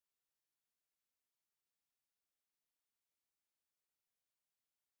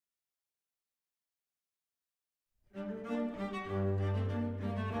So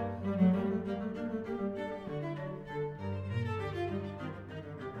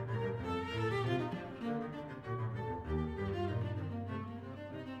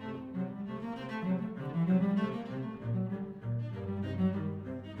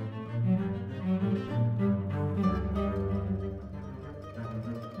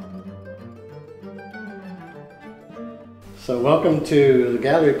welcome to the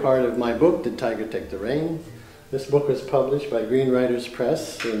gallery part of my book, Did Tiger Take the Rain? This book was published by Green Writers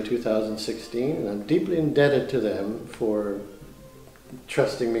Press in 2016, and I'm deeply indebted to them for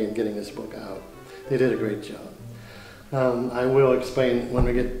trusting me in getting this book out. They did a great job. I will explain when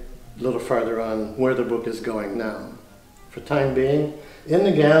we get a little farther on where the book is going now. For time being, in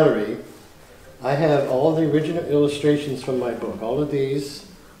the gallery, I have all the original illustrations from my book. All of these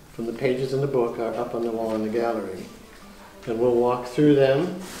from the pages in the book are up on the wall in the gallery. And we'll walk through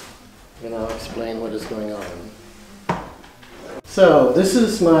them, and I'll explain what is going on. So, this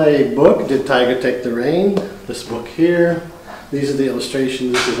is my book, Did Tiger Take the Rain? This book here. These are the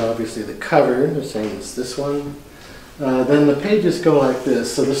illustrations. This is obviously the cover. They're saying it's this one. Then the pages go like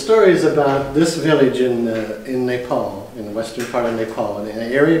this. So the story is about this village in Nepal, in the western part of Nepal, in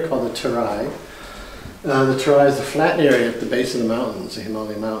an area called the Terai. The Terai is a flat area at the base of the mountains, the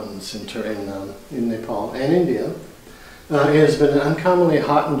Himalayan mountains in Nepal and India. It has been uncommonly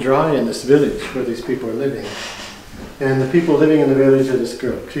hot and dry in this village where these people are living. And the people living in the village are this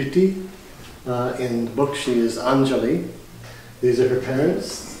girl, Kriti. In the book she is Anjali. These are her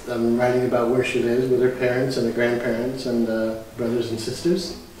parents. I'm writing about where she lives with her parents and her grandparents and brothers and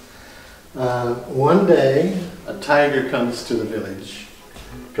sisters. One day a tiger comes to the village,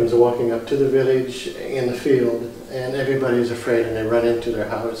 comes walking up to the village in the field, and everybody's afraid and they run into their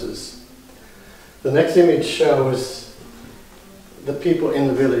houses. The next image shows the people in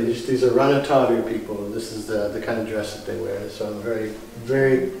the village. These are Ranatadu people. This is the kind of dress that they wear. So I'm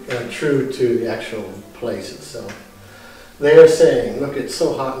very true to the actual place itself. They are saying, look, it's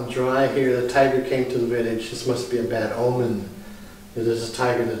so hot and dry here. The tiger came to the village. This must be a bad omen. There's a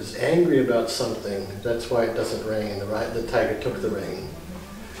tiger that is angry about something. That's why it doesn't rain. The tiger took the rain.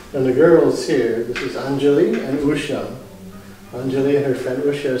 And the girls here, this is Anjali and Usha. Anjali and her friend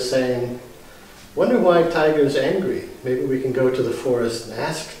Usha are saying, wonder why Tiger is angry. Maybe we can go to the forest and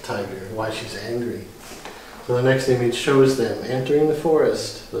ask Tiger why she's angry. So the next image shows them entering the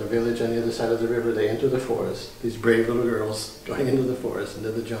forest. The village on the other side of the river, they enter the forest. These brave little girls going into the forest,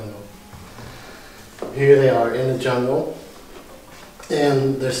 into the jungle. Here they are in the jungle.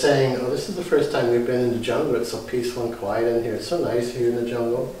 And they're saying, oh, this is the first time we've been in the jungle. It's so peaceful and quiet in here. It's so nice here in the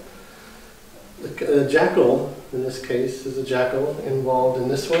jungle. The jackal, in this case, is a jackal involved in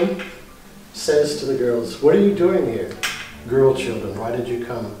this one. Says to the girls, what are you doing here? Girl children, why did you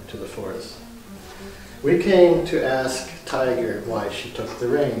come to the forest? We came to ask Tiger why she took the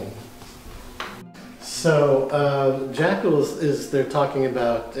rain. So jackals they're talking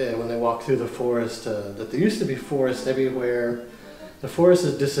about when they walk through the forest, that there used to be forest everywhere. The forest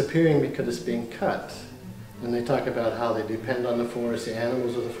is disappearing because it's being cut. And they talk about how they depend on the forest, the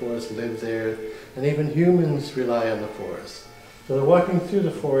animals of the forest live there, and even humans rely on the forest. So they're walking through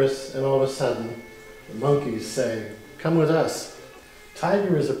the forest, and all of a sudden, the monkeys say, come with us.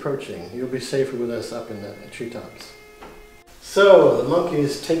 Tiger is approaching. You'll be safer with us up in the treetops. So the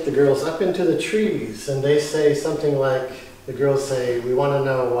monkeys take the girls up into the trees, and they say something like, the girls say, we want to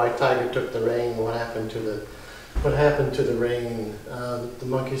know why Tiger took the rain, what happened to the rain. The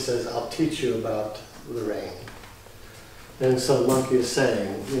monkey says, I'll teach you about the rain. And so the monkey is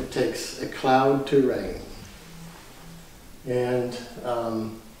saying, it takes a cloud to rain. And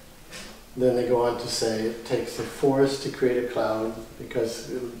then they go on to say it takes a forest to create a cloud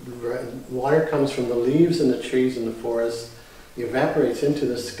because water comes from the leaves in the trees in the forest, evaporates into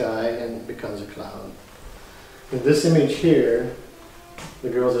the sky and becomes a cloud. In this image here, the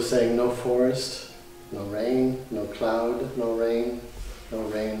girls are saying no forest, no rain, no cloud, no rain,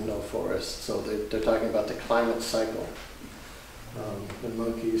 no forest. So they're talking about the climate cycle. The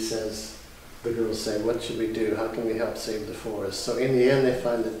monkey says, the girls say, what should we do? How can we help save the forest? So in the end they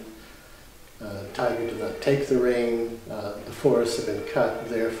find that Tiger did not take the rain, the forests have been cut,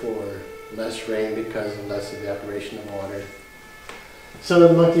 therefore less rain because of less evaporation of water. So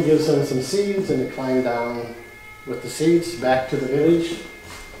the monkey gives them some seeds and they climb down with the seeds back to the village.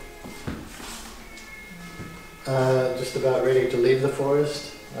 Just about ready to leave the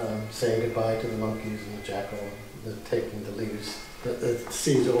forest, saying goodbye to the monkeys and the jackal, taking the leaves, the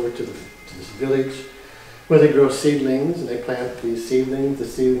seeds over to this village where they grow seedlings, and they plant these seedlings. The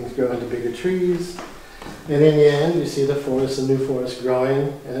seedlings grow into bigger trees, and in the end you see the forest, the new forest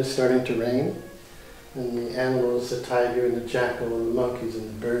growing, and it's starting to rain. And the animals, the tiger and the jackal and the monkeys and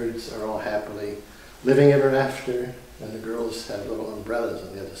the birds are all happily living ever after. And the girls have little umbrellas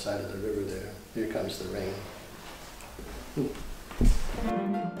on the other side of the river there. Here comes the rain.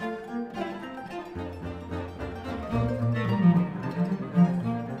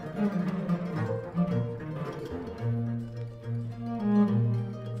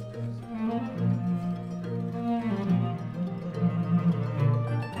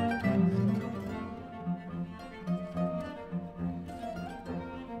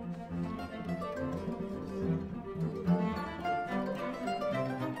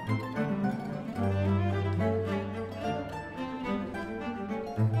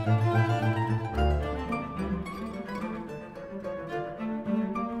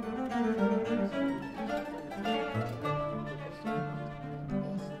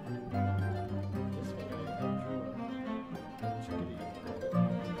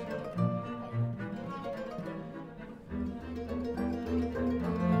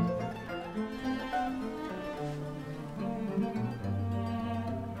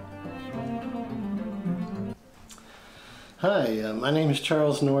 Hi, my name is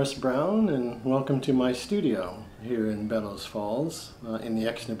Charles Norris Brown, and welcome to my studio here in Bellows Falls in the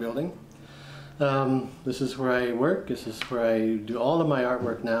Exner building. This is where I work. This is where I do all of my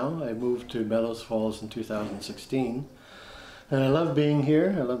artwork now. I moved to Bellows Falls in 2016, and I love being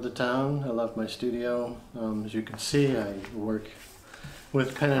here. I love the town. I love my studio. As you can see, I work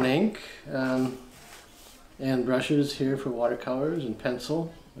with pen and ink and brushes here for watercolors and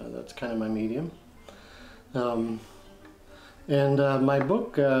pencil. That's kind of my medium. My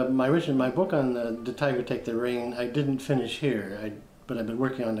book on Did Tiger Take the Rain, I didn't finish here, but I've been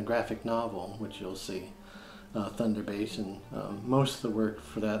working on the graphic novel, which you'll see, Thunder Basin. Most of the work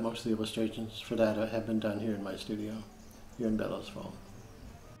for that, most of the illustrations for that have been done here in my studio, here in Bellows Falls.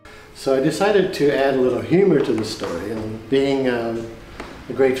 So I decided to add a little humor to the story, and being a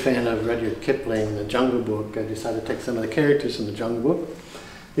great fan of Rudyard Kipling, The Jungle Book, I decided to take some of the characters from The Jungle Book.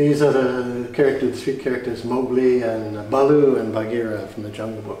 These are the three characters, Mowgli and Baloo and Bagheera from the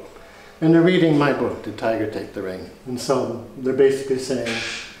Jungle Book. And they're reading my book, Did Tiger Take the Rain? And so they're basically saying,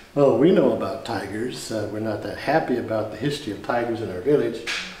 oh, we know about tigers. We're not that happy about the history of tigers in our village.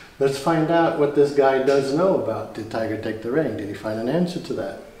 Let's find out what this guy does know about Did Tiger Take the Rain? Did he find an answer to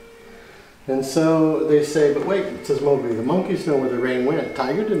that? And so they say, but wait, says Mowgli, the monkeys know where the rain went.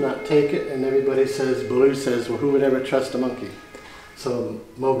 Tiger did not take it. And everybody says, Baloo says, well, who would ever trust a monkey? So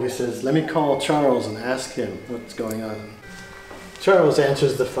Mowgli says, let me call Charles and ask him what's going on. Charles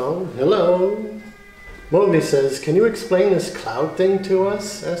answers the phone. Hello. Mowgli says, can you explain this cloud thing to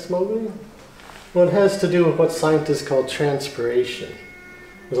us? Asks Mowgli. Well, it has to do with what scientists call transpiration.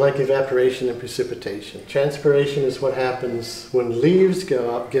 It's like evaporation and precipitation. Transpiration is what happens when leaves give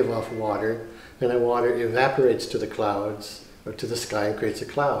off water, and the water evaporates to the clouds or to the sky and creates a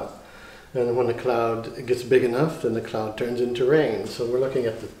cloud. And when the cloud gets big enough, then the cloud turns into rain. So we're looking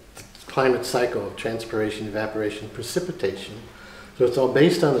at the climate cycle of transpiration, evaporation, precipitation. So it's all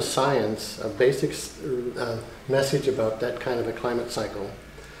based on the science, a basic message about that kind of a climate cycle.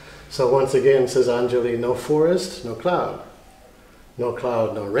 So once again, says Anjali, no forest, no cloud. No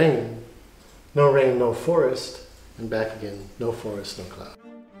cloud, no rain. No rain, no forest. And back again, no forest, no cloud.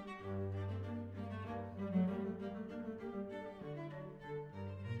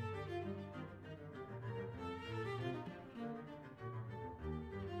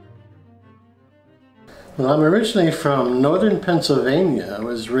 Well, I'm originally from northern Pennsylvania. I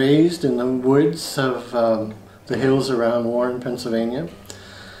was raised in the woods of the hills around Warren, Pennsylvania.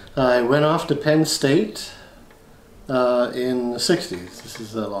 I went off to Penn State in the 60s. This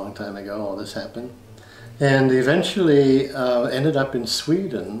is a long time ago, all this happened. And eventually ended up in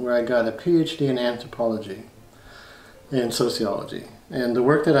Sweden, where I got a PhD in anthropology and sociology. And the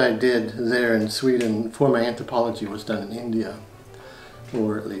work that I did there in Sweden for my anthropology was done in India,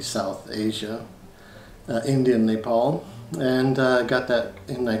 or at least South Asia. India and Nepal, and got that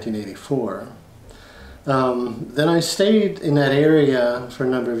in 1984. Then I stayed in that area for a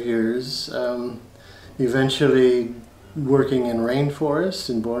number of years, eventually working in rainforests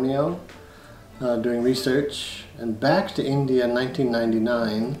in Borneo, doing research, and back to India in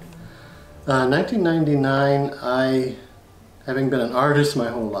 1999. 1999, having been an artist my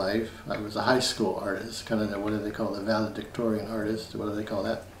whole life, I was a high school artist, kind of the, what do they call, the valedictorian artist, what do they call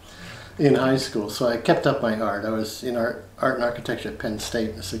that? In high school, so I kept up my art. I was in art and architecture at Penn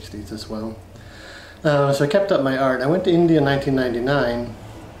State in the 60s as well. So I kept up my art. I went to India in 1999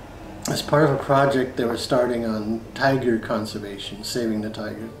 as part of a project they were starting on tiger conservation, saving the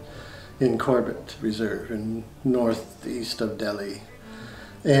tigers, in Corbett Reserve in northeast of Delhi.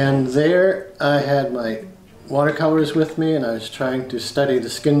 And there I had my watercolors with me, and I was trying to study the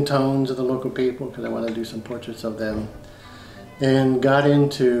skin tones of the local people because I want to do some portraits of them. And got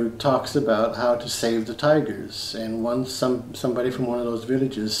into talks about how to save the tigers. And once somebody from one of those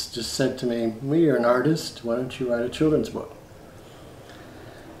villages just said to me, well, you're an artist, why don't you write a children's book?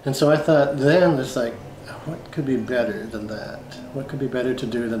 And so I thought then, it's like, what could be better than that? What could be better to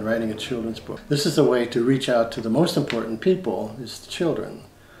do than writing a children's book? This is a way to reach out to the most important people, is the children,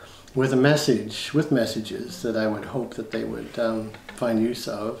 with a message, with messages that I would hope that they would find use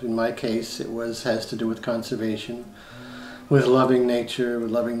of. In my case, it has to do with conservation, with loving nature, with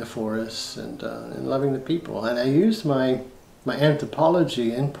loving the forests, and loving the people. And I used my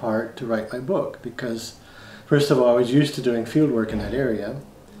anthropology in part to write my book because, first of all, I was used to doing field work in that area.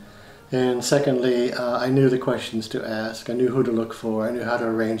 And secondly, I knew the questions to ask. I knew who to look for. I knew how to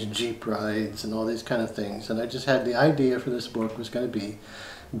arrange jeep rides and all these kind of things. And I just had the idea for this book was going to be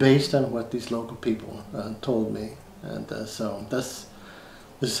based on what these local people told me. And so this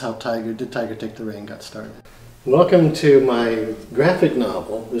is how Did Tiger Take the Rain got started. Welcome to my graphic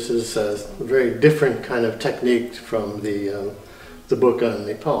novel. This is a very different kind of technique from the book on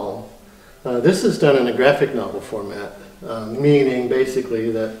Nepal. This is done in a graphic novel format, meaning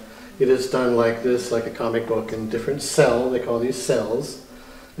basically that it is done like this, like a comic book, in different cells. They call these cells,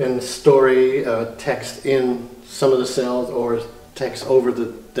 and story text in some of the cells or text over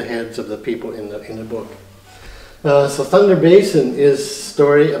the heads of the people in the book. So Thunder Basin is a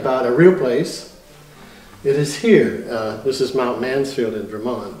story about a real place. It is here. This is Mount Mansfield in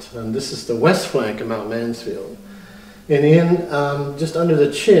Vermont, and this is the west flank of Mount Mansfield. And in just under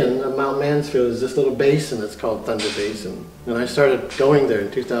the chin of Mount Mansfield is this little basin that's called Thunder Basin. And I started going there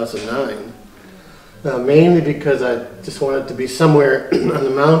in 2009, mainly because I just wanted to be somewhere on the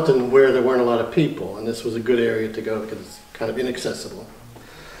mountain where there weren't a lot of people, and this was a good area to go because it's kind of inaccessible.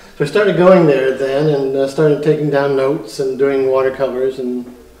 So I started going there then, and started taking down notes and doing watercolors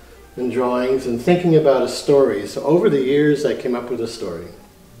and drawings and thinking about a story. So over the years I came up with a story.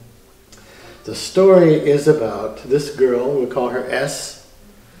 The story is about this girl, we'll call her S.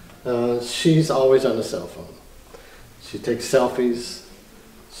 She's always on the cell phone. She takes selfies.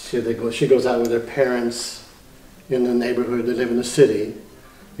 She goes out with her parents in the neighborhood. They live in the city.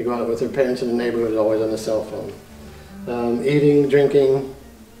 They go out with her parents in the neighborhood, always on the cell phone. Eating, drinking,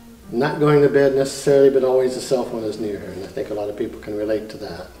 not going to bed necessarily, but always the cell phone is near her. And I think a lot of people can relate to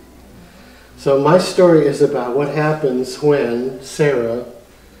that. So my story is about what happens when Sarah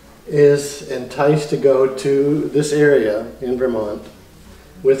is enticed to go to this area in Vermont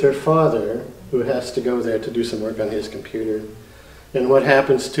with her father, who has to go there to do some work on his computer, and what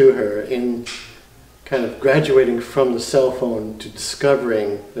happens to her in kind of graduating from the cell phone to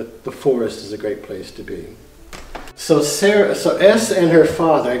discovering that the forest is a great place to be. So S and her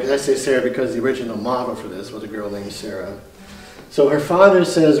father, I say Sarah because the original model for this was a girl named Sarah. So her father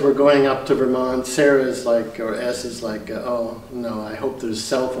says, we're going up to Vermont. Sarah is like, or S is like, oh no, I hope there's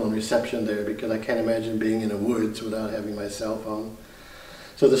cell phone reception there because I can't imagine being in the woods without having my cell phone.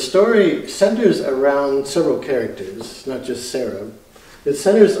 So the story centers around several characters, not just Sarah. It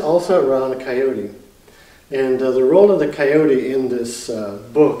centers also around a coyote. And the role of the coyote in this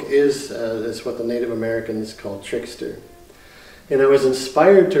book is what the Native Americans call trickster. And I was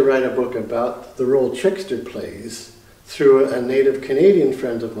inspired to write a book about the role trickster plays through a native Canadian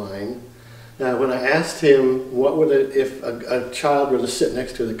friend of mine. When I asked him, what would if a child were to sit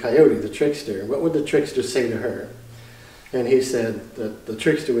next to the coyote, the trickster, what would the trickster say to her? And he said that the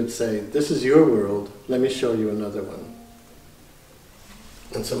trickster would say, this is your world, let me show you another one.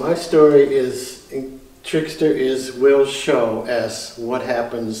 And so my story is, trickster will show us what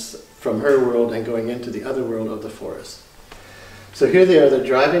happens from her world and going into the other world of the forest. So here they are, they're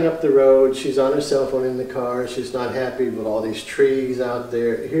driving up the road, she's on her cell phone in the car, she's not happy with all these trees out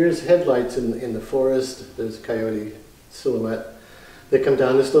there. Here's headlights in the forest, there's a coyote silhouette. They come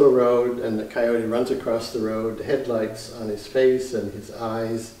down this little road and the coyote runs across the road, the headlights on his face and his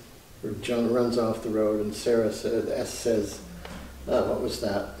eyes. John runs off the road and Sarah says, oh, what was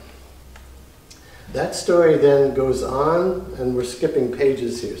that? That story then goes on, and we're skipping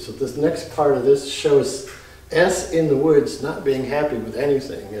pages here. So this next part of this shows S in the woods not being happy with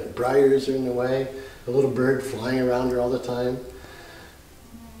anything. You know, briars are in the way, a little bird flying around her all the time.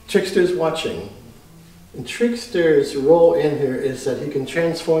 Trickster's watching. And Trickster's role in here is that he can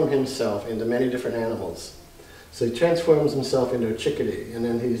transform himself into many different animals. So he transforms himself into a chickadee, and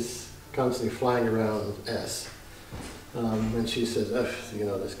then he's constantly flying around S. And she says, you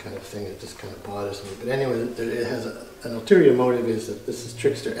know, this kind of thing, it just kind of bothers me. But anyway, it has an ulterior motive is that this is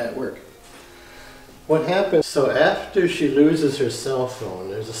Trickster at work. What happens, so after she loses her cell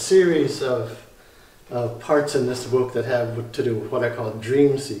phone, there's a series of parts in this book that have to do with what I call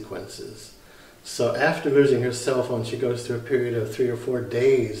dream sequences. So after losing her cell phone, she goes through a period of 3 or 4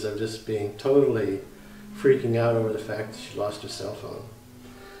 days of just being totally freaking out over the fact that she lost her cell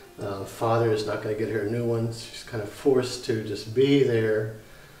phone. Father is not going to get her a new one. She's kind of forced to just be there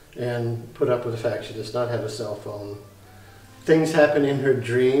and put up with the fact she does not have a cell phone. Things happen in her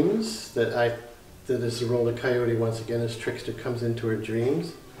dreams that is the role of Coyote once again, as trickster comes into her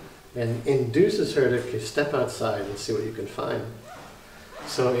dreams and induces her to step outside and see what you can find.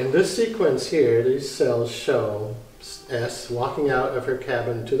 So in this sequence here, these cells show S walking out of her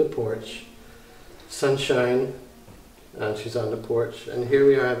cabin to the porch, sunshine, and she's on the porch, and here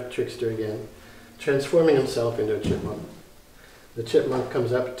we have Trickster again, transforming himself into a chipmunk. The chipmunk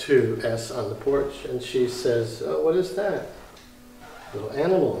comes up to S on the porch, and she says, "Oh, what is that? Little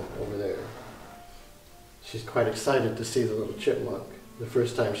animal over there." She's quite excited to see the little chipmunk. The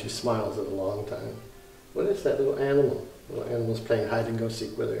first time she smiles in a long time. "What is that little animal?" The little animal's playing hide and go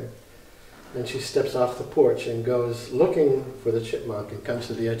seek with her. And she steps off the porch and goes looking for the chipmunk and comes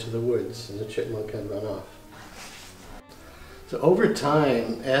to the edge of the woods, and the chipmunk had run off. So over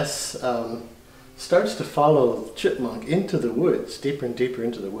time, S starts to follow the chipmunk into the woods, deeper and deeper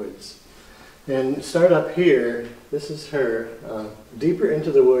into the woods. And start up here, this is her, deeper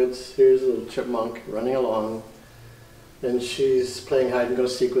into the woods. Here's a little chipmunk running along, and she's playing hide and go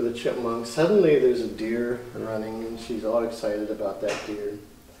seek with a chipmunk. Suddenly there's a deer running, and she's all excited about that deer.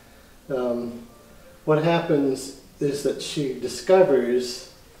 What happens is that she discovers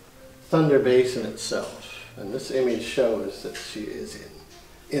Thunder Basin itself, and this image shows that she is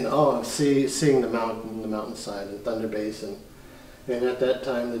in awe of seeing the mountainside and Thunder Basin. And at that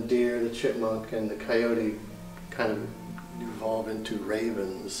time, the deer, the chipmunk, and the coyote kind of evolve into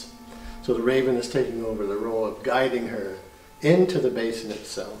ravens. So the raven is taking over the role of guiding her into the basin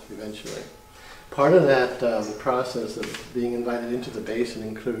itself eventually. Part of that process of being invited into the basin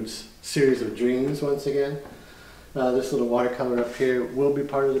includes a series of dreams once again. This little watercolor up here will be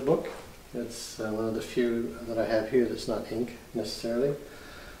part of the book. It's one of the few that I have here that's not ink necessarily.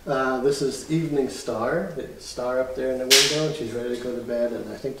 This is Evening Star, the star up there in the window, and she's ready to go to bed,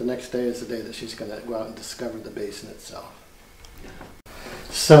 and I think the next day is the day that she's going to go out and discover the basin itself.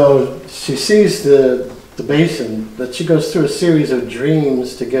 So she sees the basin, but she goes through a series of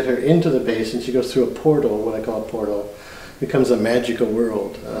dreams to get her into the basin. She goes through a portal, what I call a portal. It becomes a magical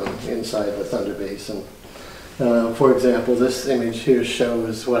world inside the Thunder Basin. For example, this image here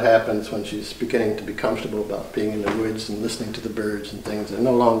shows what happens when she's beginning to be comfortable about being in the woods and listening to the birds and things. They're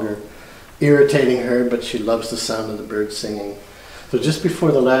no longer irritating her, but she loves the sound of the birds singing. So just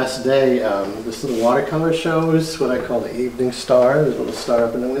before the last day, this little watercolor shows what I call the Evening Star. There's a little star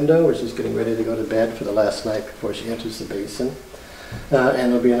up in the window where she's getting ready to go to bed for the last night before she enters the basin.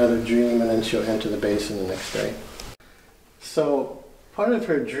 And there'll be another dream, and then she'll enter the basin the next day. So part of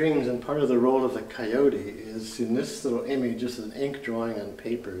her dreams and part of the role of the coyote is in this little image, just an ink drawing on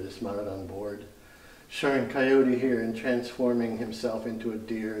paper that's mounted on board, showing Coyote here and transforming himself into a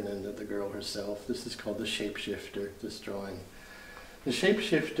deer and then the girl herself. This is called the shapeshifter, this drawing. The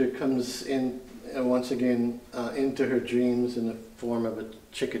shapeshifter comes in, once again, into her dreams in the form of a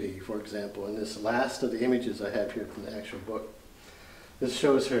chickadee, for example. And this last of the images I have here from the actual book. This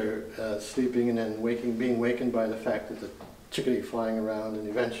shows her sleeping and then being wakened by the fact that the chickadee flying around, and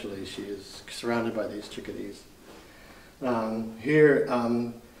eventually she is surrounded by these chickadees. Here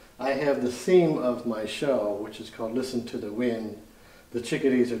I have the theme of my show, which is called Listen to the Wind. The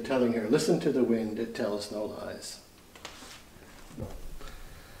chickadees are telling her, "Listen to the wind, it tells no lies."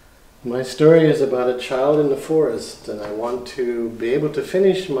 My story is about a child in the forest, and I want to be able to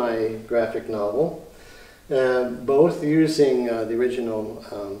finish my graphic novel, both using the original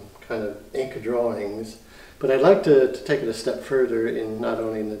kind of ink drawings, but I'd like to take it a step further in not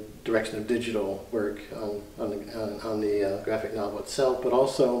only in the direction of digital work on the graphic novel itself, but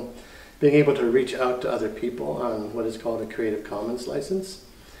also being able to reach out to other people on what is called a Creative Commons license,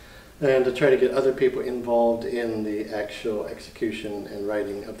 and to try to get other people involved in the actual execution and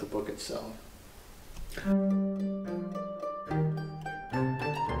writing of the book itself.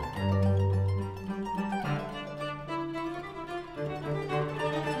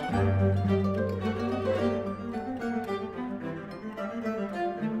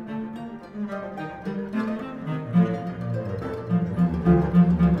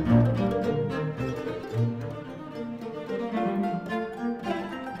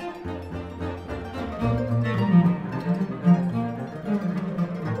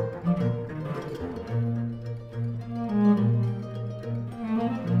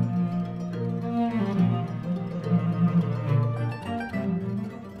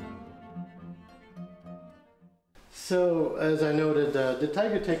 So, as I noted, Did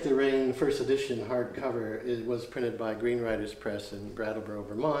Tiger Take the Rain first edition hardcover was printed by Green Writers Press in Brattleboro,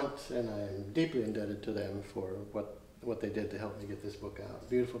 Vermont, and I am deeply indebted to them for what they did to help me get this book out.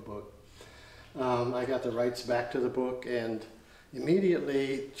 Beautiful book. I got the rights back to the book and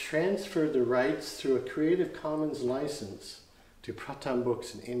immediately transferred the rights through a Creative Commons license to Pratham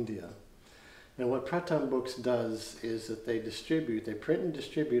Books in India. And what Pratham Books does is that they print and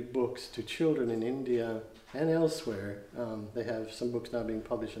distribute books to children in India and elsewhere. They have some books now being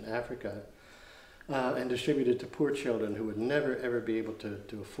published in Africa and distributed to poor children who would never ever be able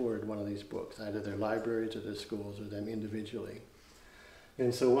to afford one of these books, either their libraries or their schools or them individually.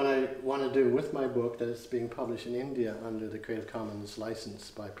 And so what I want to do with my book that is being published in India under the Creative Commons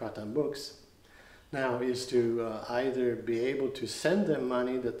license by Pratham Books now is to either be able to send them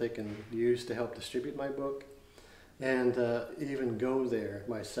money that they can use to help distribute my book, and even go there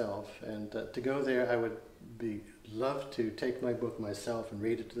myself. And to go there, I would love to take my book myself and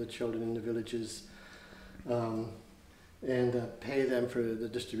read it to the children in the villages, and pay them for the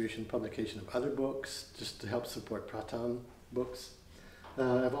distribution and publication of other books, just to help support Pratham Books.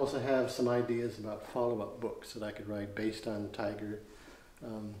 I've also have some ideas about follow-up books that I could write based on Tiger.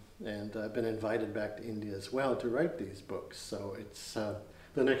 And I've been invited back to India as well to write these books. So it's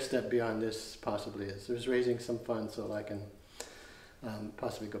the next step beyond this possibly is there's raising some funds so I can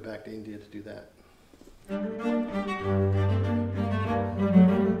possibly go back to India to do that.